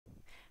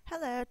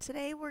Hello,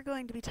 today we're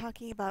going to be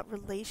talking about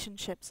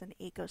relationships in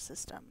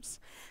ecosystems.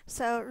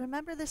 So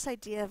remember this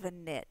idea of a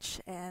niche,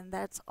 and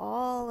that's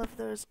all of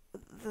the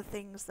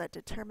things that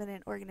determine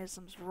an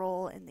organism's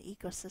role in the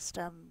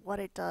ecosystem, what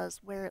it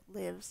does, where it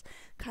lives,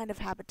 kind of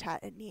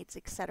habitat it needs,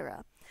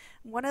 etc.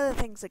 One of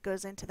the things that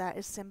goes into that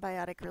is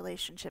symbiotic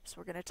relationships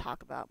we're going to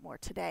talk about more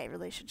today,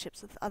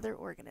 relationships with other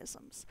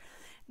organisms.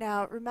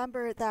 Now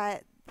remember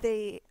that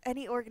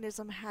any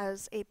organism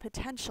has a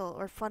potential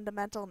or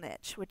fundamental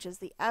niche, which is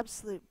the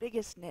absolute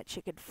biggest niche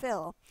it could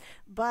fill,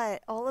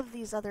 but all of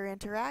these other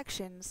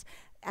interactions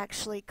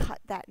actually cut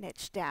that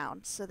niche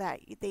down so that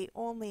they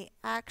only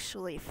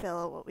actually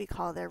fill what we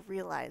call their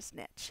realized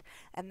niche.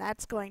 And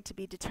that's going to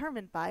be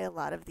determined by a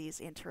lot of these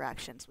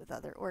interactions with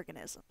other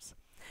organisms.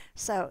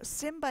 So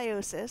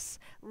symbiosis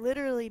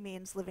literally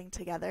means living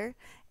together,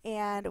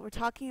 and we're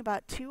talking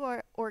about two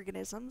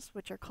organisms,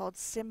 which are called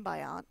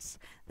symbionts,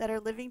 that are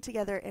living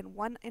together in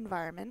one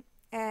environment,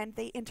 and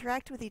they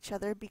interact with each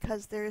other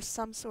because there is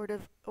some sort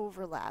of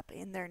overlap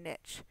in their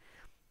niche.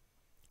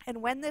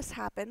 And when this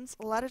happens,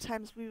 a lot of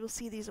times we will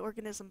see these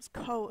organisms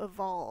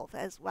co-evolve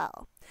as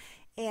well.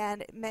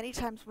 And many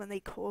times when they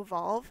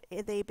co-evolve,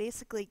 they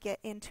basically get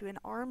into an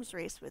arms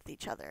race with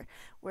each other,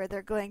 where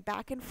they're going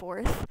back and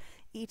forth.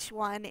 Each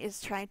one is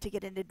trying to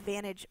get an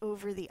advantage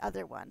over the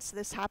other one. So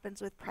this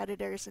happens with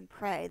predators and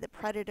prey. The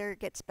predator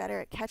gets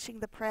better at catching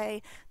the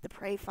prey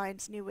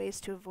finds new ways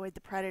to avoid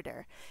the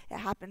predator. It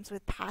happens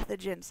with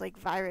pathogens like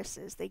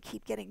viruses. They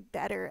keep getting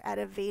better at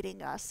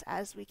evading us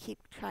as we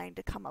keep trying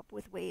to come up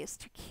with ways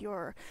to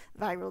cure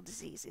viral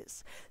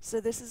diseases. So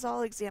this is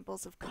all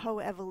examples of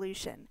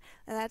coevolution,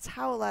 and that's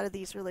how a lot of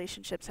these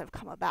relationships have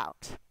come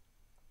about.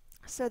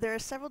 So there are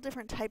several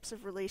different types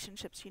of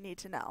relationships you need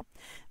to know.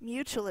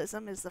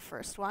 Mutualism is the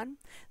first one.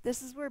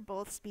 This is where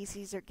both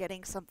species are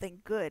getting something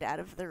good out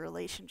of the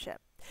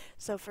relationship.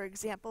 So for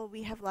example,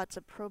 we have lots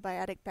of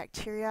probiotic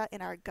bacteria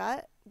in our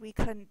gut. We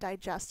couldn't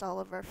digest all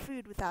of our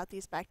food without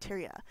these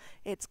bacteria.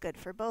 It's good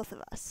for both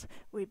of us.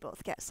 We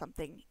both get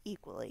something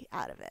equally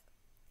out of it.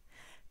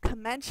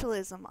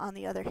 Commensalism, on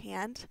the other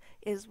hand,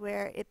 is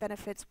where it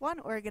benefits one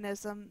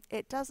organism.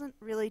 It doesn't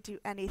really do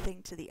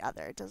anything to the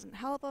other. It doesn't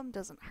help them,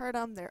 doesn't hurt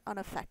them, they're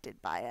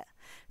unaffected by it.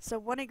 So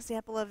one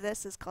example of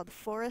this is called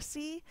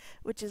foracy,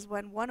 which is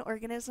when one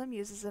organism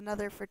uses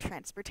another for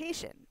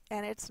transportation.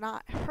 And it's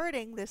not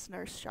hurting this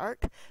nurse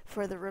shark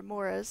for the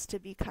remoras to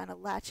be kind of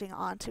latching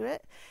onto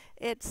it.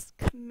 It's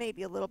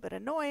maybe a little bit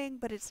annoying,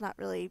 but it's not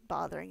really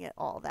bothering it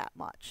all that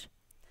much.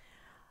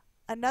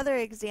 Another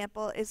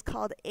example is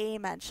called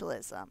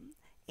amensualism.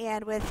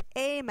 And with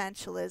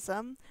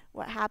amensualism,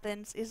 what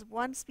happens is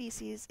one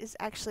species is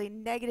actually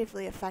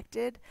negatively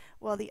affected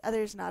while the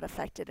other is not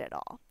affected at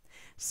all.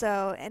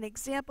 So an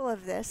example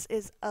of this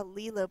is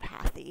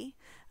allelopathy.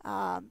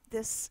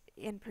 This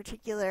in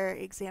particular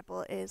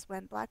example is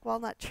when black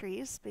walnut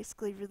trees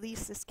basically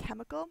release this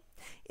chemical.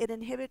 It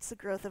inhibits the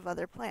growth of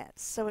other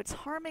plants. So it's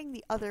harming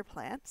the other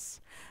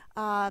plants,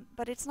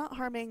 but it's not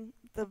harming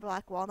the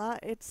black walnut.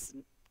 It's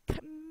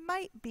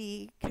might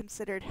be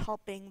considered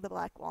helping the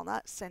black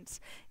walnut since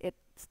it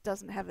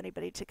doesn't have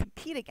anybody to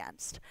compete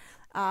against.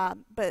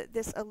 But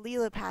this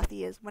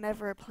allelopathy is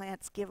whenever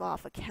plants give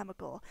off a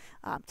chemical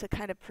to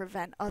kind of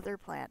prevent other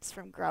plants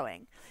from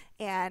growing.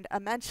 And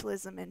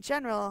amensualism in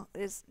general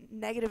is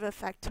negative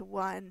effect to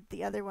one,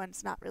 the other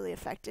one's not really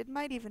affected,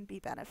 might even be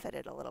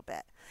benefited a little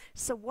bit.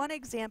 So one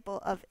example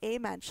of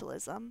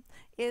amensualism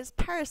is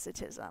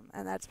parasitism,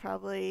 and that's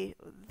probably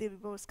the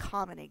most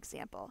common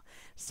example.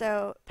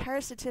 So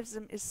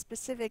parasitism is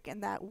specific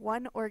in that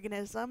one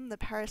organism, the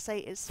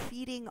parasite, is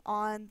feeding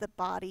on the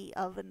body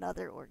of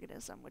another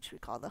organism, which we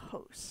call the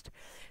host.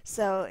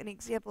 So an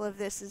example of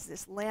this is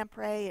this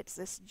lamprey. It's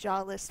this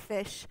jawless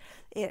fish.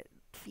 It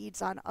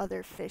feeds on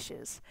other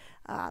fishes,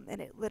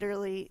 and it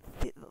literally,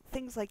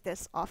 things like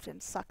this often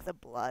suck the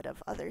blood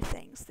of other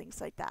things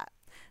like that.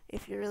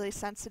 If you're really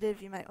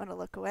sensitive, you might want to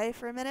look away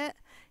for a minute.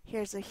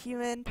 Here's a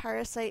human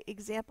parasite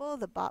example,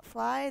 the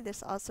botfly.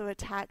 This also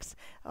attacks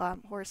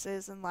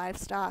horses and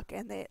livestock,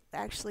 and it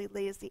actually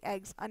lays the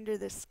eggs under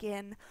the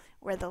skin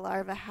where the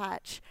larvae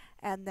hatch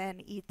and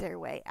then eat their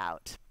way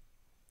out.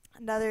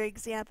 Another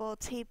example,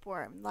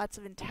 tapeworm, lots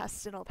of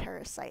intestinal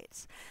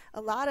parasites. A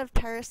lot of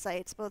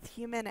parasites, both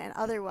human and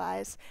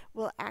otherwise,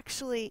 will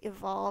actually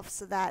evolve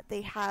so that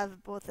they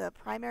have both a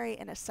primary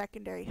and a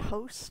secondary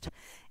host,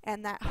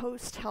 and that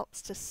host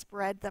helps to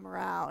spread them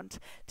around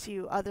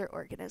to other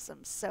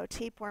organisms. So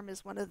tapeworm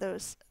is one of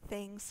those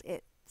things.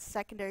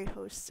 Secondary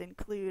hosts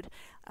include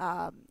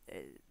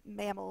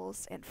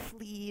mammals and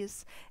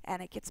fleas,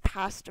 and it gets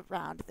passed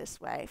around this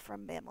way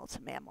from mammal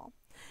to mammal.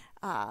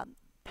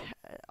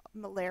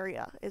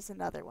 Malaria is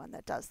another one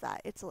that does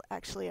that. It's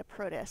actually a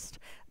protist,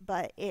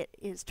 but it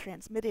is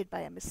transmitted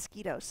by a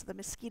mosquito. So the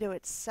mosquito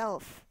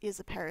itself is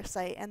a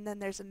parasite, and then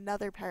there's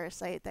another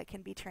parasite that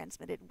can be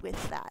transmitted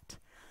with that.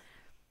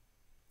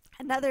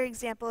 Another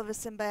example of a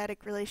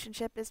symbiotic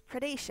relationship is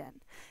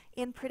predation.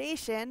 In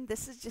predation,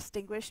 this is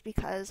distinguished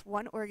because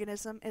one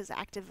organism is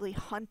actively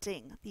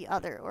hunting the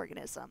other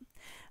organism.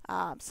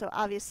 So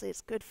obviously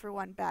it's good for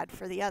one, bad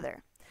for the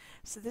other.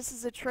 So this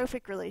is a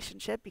trophic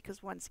relationship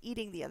because one's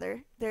eating the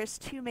other. There's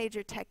two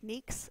major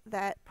techniques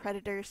that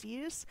predators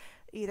use,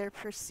 either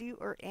pursuit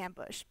or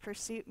ambush.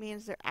 Pursuit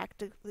means they're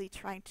actively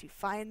trying to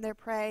find their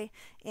prey.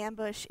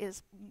 Ambush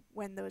is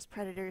when those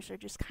predators are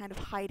just kind of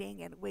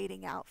hiding and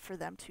waiting out for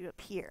them to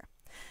appear.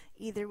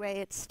 Either way,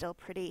 it's still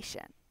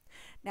predation.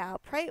 Now,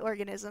 prey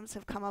organisms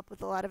have come up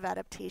with a lot of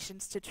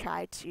adaptations to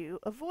try to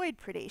avoid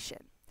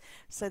predation.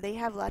 So they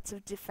have lots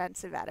of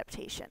defensive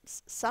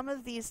adaptations. Some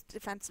of these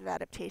defensive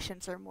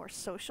adaptations are more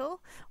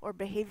social or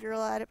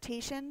behavioral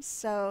adaptations.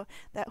 So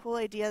that whole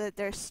idea that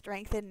there's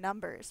strength in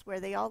numbers,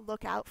 where they all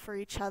look out for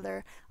each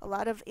other. A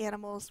lot of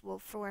animals will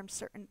form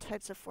certain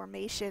types of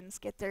formations,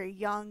 get their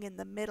young in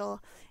the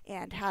middle,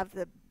 and have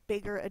the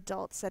bigger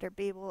adults that are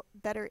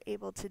better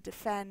able to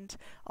defend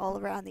all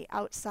around the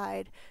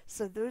outside.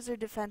 So those are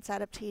defense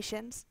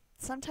adaptations.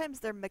 Sometimes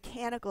they're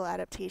mechanical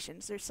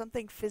adaptations. There's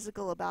something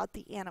physical about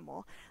the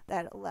animal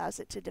that allows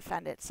it to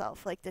defend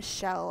itself, like the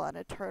shell on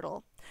a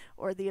turtle,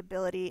 or the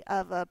ability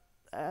of a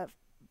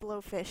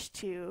blowfish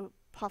to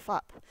puff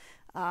up,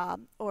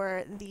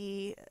 or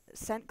the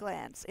scent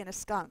glands in a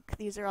skunk.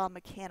 These are all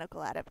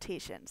mechanical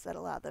adaptations that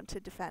allow them to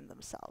defend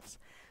themselves.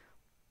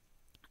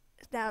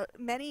 Now,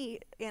 many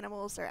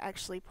animals are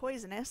actually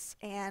poisonous,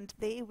 and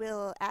they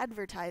will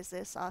advertise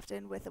this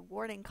often with a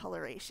warning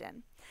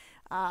coloration.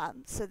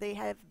 So they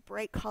have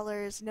bright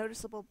colors,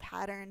 noticeable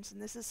patterns, and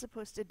this is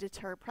supposed to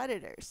deter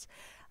predators.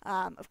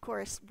 Of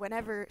course,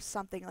 whenever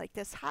something like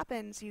this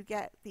happens, you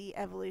get the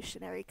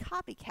evolutionary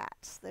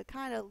copycats, the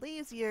kind of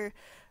lazier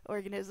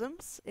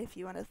organisms, if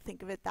you want to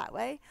think of it that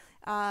way,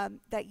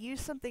 that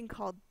use something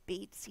called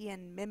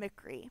Batesian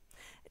mimicry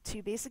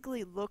to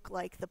basically look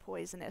like the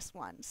poisonous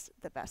ones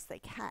the best they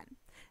can.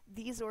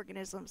 These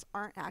organisms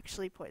aren't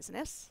actually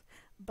poisonous,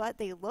 but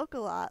they look a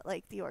lot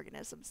like the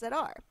organisms that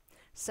are.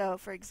 So,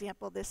 for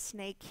example, this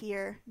snake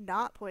here,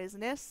 not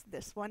poisonous,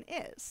 this one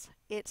is.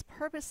 It's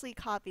purposely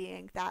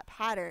copying that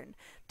pattern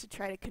to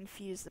try to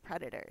confuse the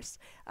predators.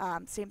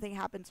 Same thing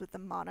happens with the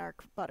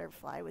monarch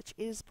butterfly, which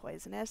is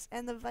poisonous,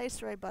 and the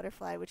viceroy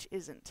butterfly, which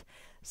isn't.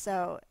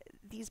 So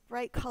these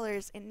bright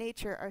colors in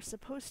nature are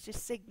supposed to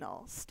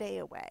signal, stay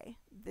away.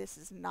 This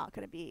is not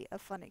going to be a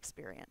fun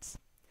experience.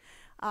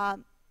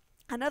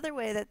 Another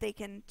way that they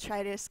can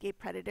try to escape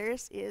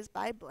predators is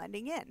by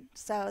blending in.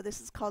 So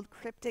this is called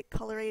cryptic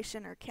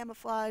coloration or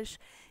camouflage,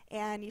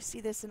 and you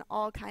see this in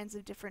all kinds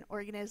of different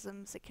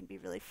organisms. It can be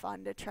really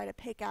fun to try to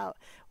pick out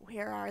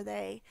where are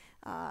they,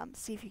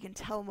 see if you can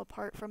tell them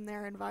apart from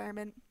their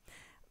environment.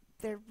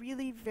 They're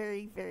really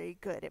very, very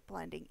good at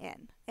blending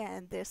in,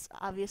 and this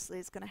obviously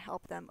is going to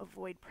help them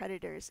avoid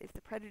predators. If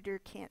the predator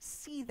can't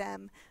see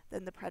them,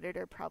 then the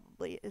predator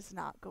probably is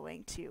not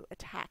going to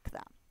attack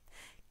them.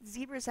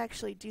 Zebras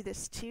actually do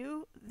this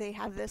too. They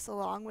have this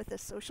along with a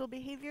social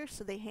behavior,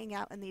 so they hang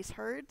out in these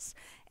herds,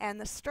 and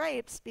the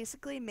stripes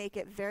basically make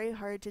it very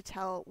hard to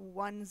tell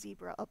one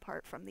zebra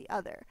apart from the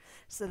other.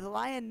 So the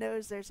lion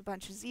knows there's a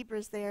bunch of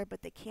zebras there,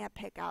 but they can't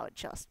pick out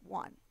just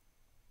one.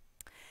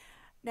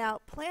 Now,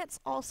 plants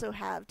also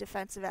have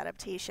defensive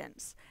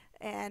adaptations,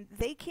 and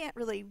they can't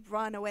really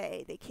run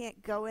away. They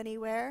can't go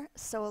anywhere,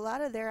 so a lot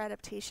of their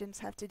adaptations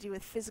have to do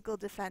with physical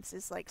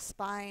defenses like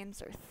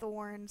spines or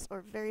thorns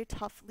or very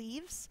tough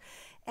leaves.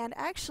 And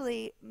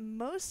actually,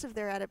 most of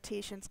their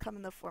adaptations come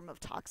in the form of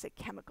toxic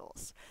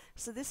chemicals.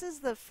 So this is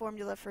the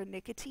formula for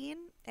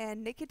nicotine,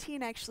 and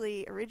nicotine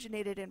actually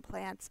originated in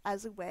plants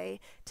as a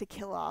way to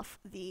kill off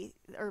the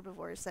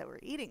herbivores that were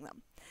eating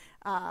them.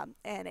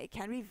 And it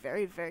can be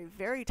very, very,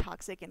 very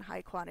toxic in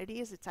high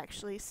quantities. It's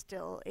actually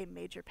still a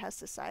major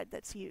pesticide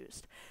that's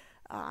used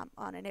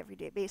on an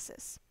everyday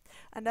basis.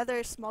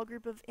 Another small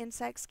group of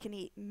insects can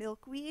eat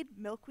milkweed.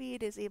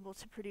 Milkweed is able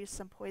to produce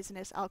some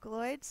poisonous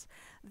alkaloids.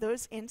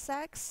 Those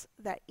insects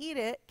that eat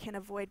it can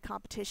avoid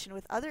competition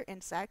with other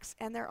insects,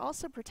 and they're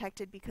also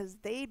protected because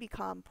they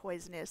become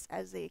poisonous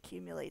as they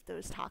accumulate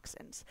those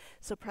toxins.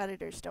 So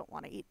predators don't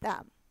want to eat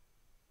them.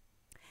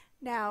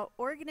 Now,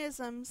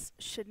 organisms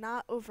should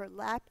not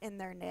overlap in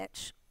their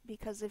niche,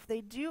 because if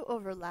they do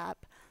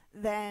overlap,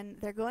 then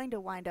they're going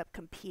to wind up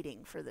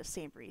competing for the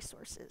same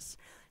resources.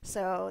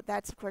 So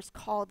that's of course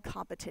called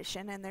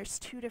competition, and there's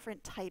two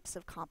different types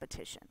of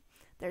competition.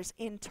 There's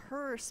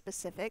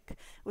interspecific,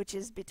 which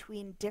is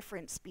between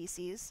different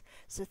species.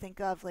 So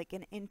think of like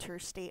an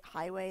interstate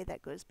highway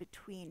that goes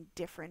between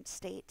different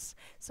states.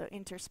 So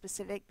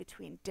interspecific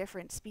between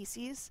different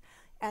species.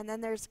 And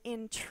then there's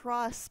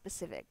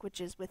intraspecific,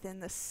 which is within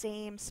the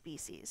same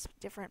species,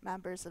 different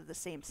members of the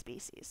same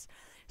species.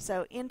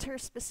 So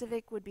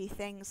interspecific would be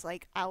things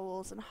like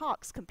owls and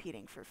hawks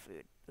competing for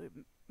food. We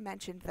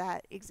mentioned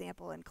that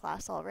example in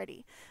class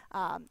already.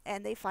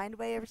 And they find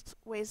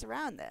ways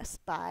around this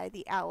by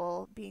the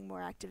owl being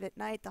more active at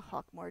night, the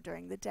hawk more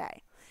during the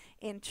day.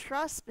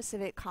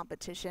 Intraspecific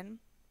competition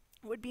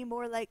would be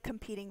more like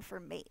competing for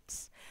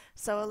mates.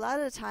 So a lot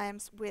of the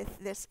times with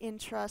this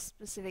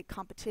intraspecific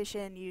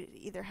competition, you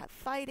either have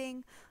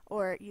fighting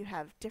or you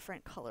have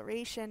different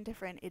coloration,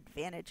 different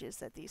advantages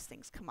that these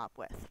things come up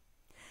with.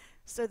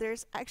 So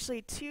there's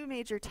actually two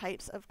major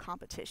types of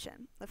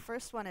competition. The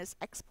first one is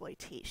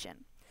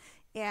exploitation.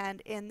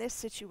 And in this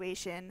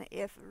situation,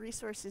 if a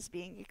resource is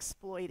being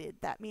exploited,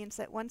 that means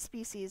that one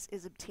species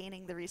is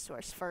obtaining the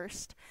resource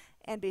first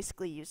and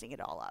basically using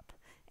it all up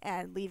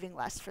and leaving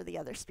less for the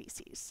other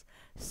species.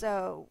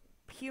 So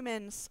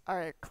humans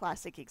are a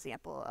classic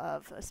example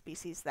of a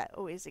species that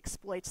always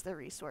exploits their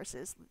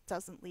resources,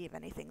 doesn't leave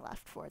anything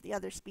left for the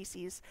other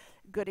species.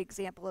 Good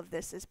example of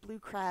this is blue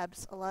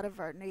crabs. A lot of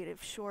our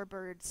native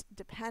shorebirds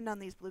depend on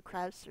these blue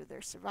crabs for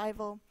their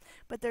survival,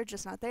 but they're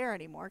just not there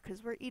anymore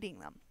because we're eating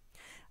them.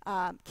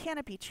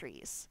 Canopy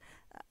trees.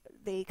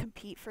 They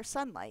compete for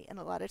sunlight, and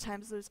a lot of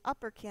times those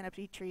upper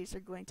canopy trees are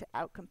going to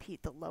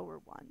outcompete the lower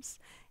ones,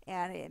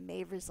 and it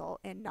may result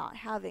in not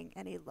having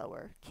any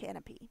lower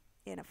canopy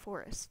in a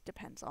forest.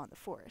 Depends on the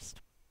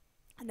forest.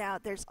 Now,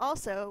 there's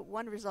also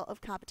one result of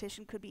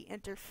competition could be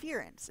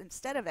interference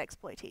instead of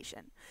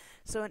exploitation.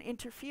 So in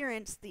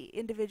interference, the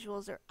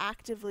individuals are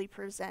actively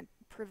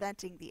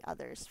preventing the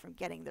others from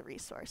getting the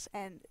resource,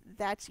 and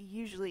that's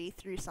usually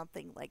through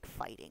something like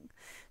fighting.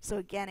 So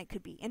again, it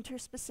could be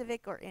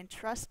interspecific or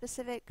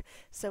intraspecific.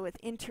 So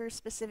with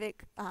interspecific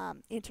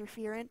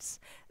interference,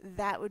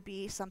 that would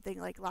be something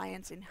like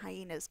lions and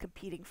hyenas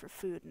competing for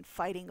food and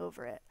fighting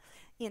over it.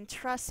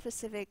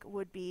 Intraspecific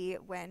would be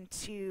when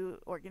two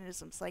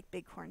organisms like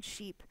bighorn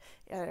sheep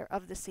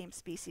of the same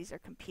species are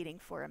competing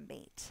for a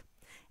mate.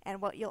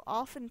 And what you'll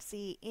often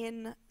see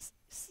in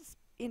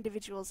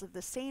individuals of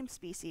the same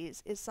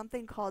species is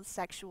something called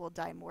sexual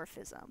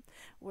dimorphism,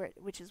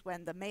 which is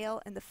when the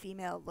male and the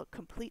female look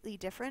completely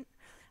different,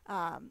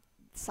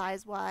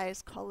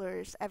 size-wise,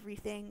 colors,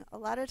 everything. A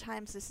lot of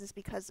times this is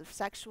because of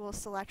sexual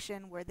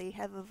selection, where they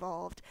have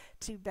evolved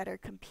to better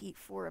compete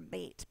for a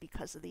mate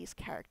because of these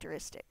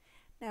characteristics.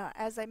 Now,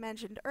 as I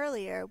mentioned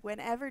earlier,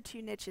 whenever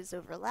two niches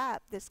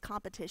overlap, this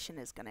competition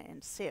is going to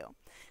ensue.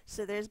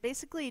 So there's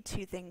basically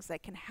two things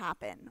that can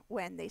happen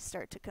when they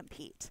start to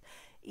compete.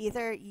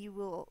 Either you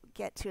will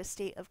get to a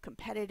state of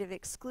competitive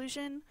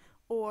exclusion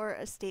or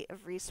a state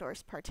of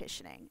resource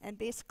partitioning. And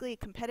basically,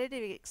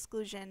 competitive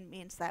exclusion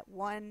means that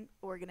one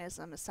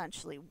organism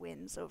essentially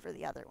wins over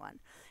the other one,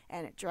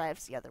 and it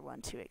drives the other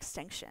one to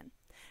extinction.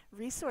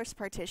 Resource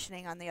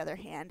partitioning, on the other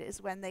hand,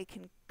 is when they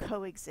can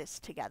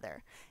coexist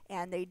together.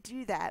 And they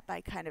do that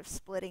by kind of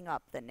splitting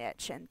up the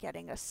niche and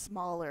getting a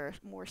smaller,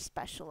 more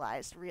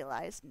specialized,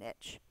 realized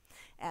niche.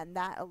 And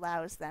that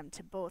allows them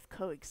to both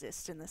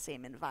coexist in the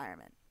same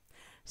environment.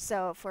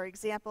 So, for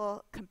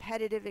example,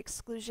 competitive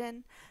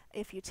exclusion,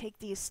 if you take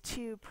these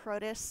two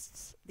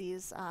protists,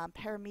 these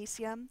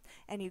paramecium,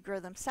 and you grow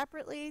them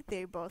separately,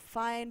 they're both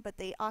fine, but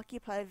they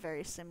occupy a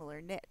very similar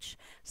niche.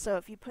 So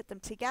if you put them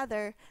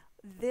together,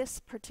 this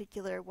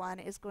particular one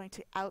is going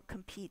to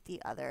outcompete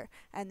the other,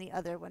 and the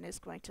other one is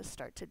going to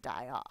start to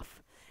die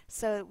off.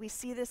 So we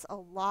see this a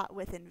lot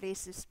with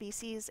invasive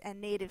species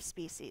and native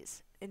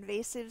species.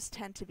 Invasives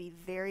tend to be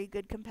very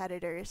good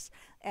competitors,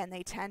 and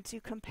they tend to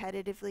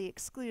competitively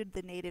exclude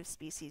the native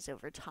species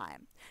over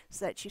time,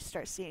 so that you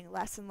start seeing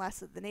less and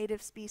less of the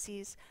native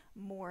species,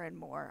 more and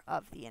more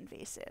of the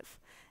invasive.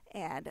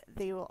 And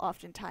they will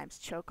oftentimes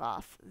choke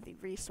off the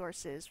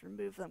resources,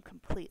 remove them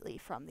completely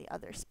from the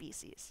other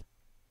species.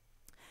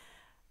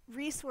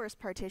 Resource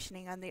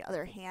partitioning, on the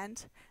other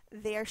hand,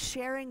 they are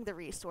sharing the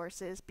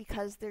resources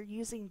because they're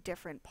using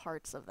different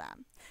parts of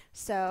them.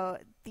 So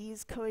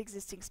these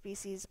coexisting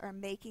species are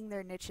making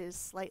their niches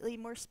slightly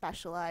more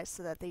specialized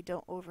so that they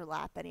don't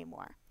overlap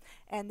anymore.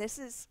 And this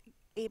is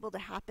able to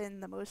happen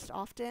the most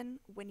often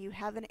when you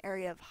have an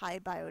area of high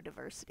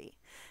biodiversity,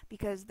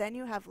 because then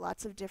you have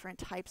lots of different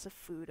types of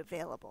food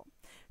available.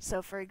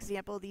 So for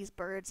example, these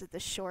birds at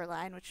the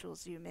shoreline, which we'll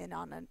zoom in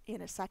on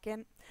in a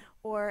second,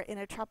 or in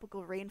a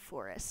tropical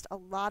rainforest, a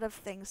lot of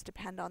things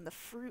depend on the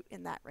fruit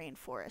in that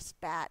rainforest: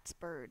 bats,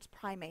 birds,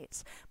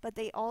 primates, but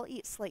they all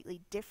eat slightly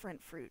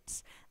different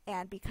fruits,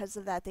 and because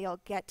of that they all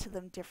get to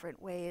them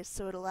different ways,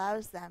 so it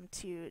allows them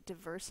to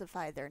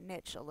diversify their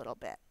niche a little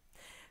bit.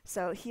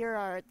 So here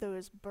are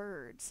those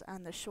birds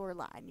on the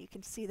shoreline. You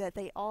can see that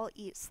they all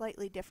eat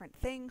slightly different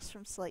things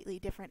from slightly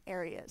different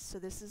areas. So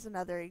this is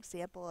another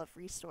example of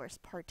resource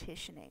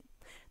partitioning.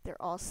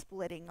 They're all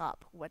splitting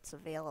up what's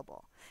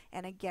available.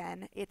 And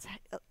again, it's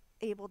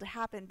able to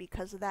happen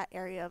because of that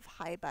area of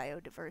high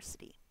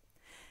biodiversity.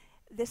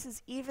 This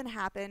has even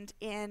happened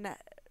in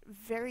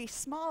very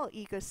small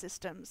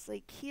ecosystems.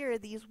 Like here,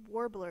 these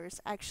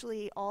warblers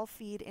actually all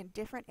feed in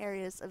different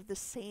areas of the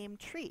same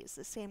trees,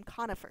 the same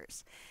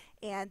conifers.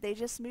 And they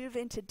just move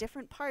into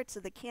different parts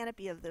of the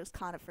canopy of those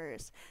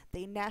conifers.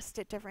 They nest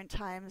at different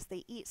times,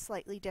 they eat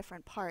slightly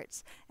different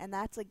parts, and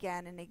that's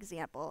again an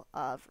example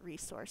of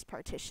resource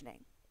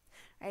partitioning.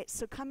 All right,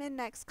 so come in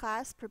next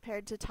class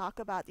prepared to talk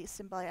about these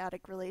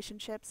symbiotic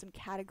relationships and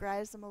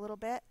categorize them a little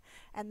bit.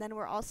 And then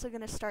we're also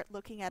going to start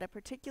looking at a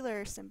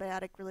particular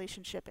symbiotic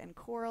relationship in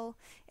coral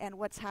and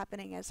what's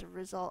happening as a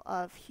result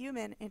of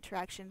human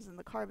interactions in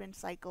the carbon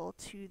cycle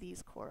to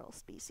these coral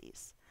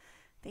species.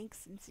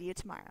 Thanks, and see you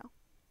tomorrow.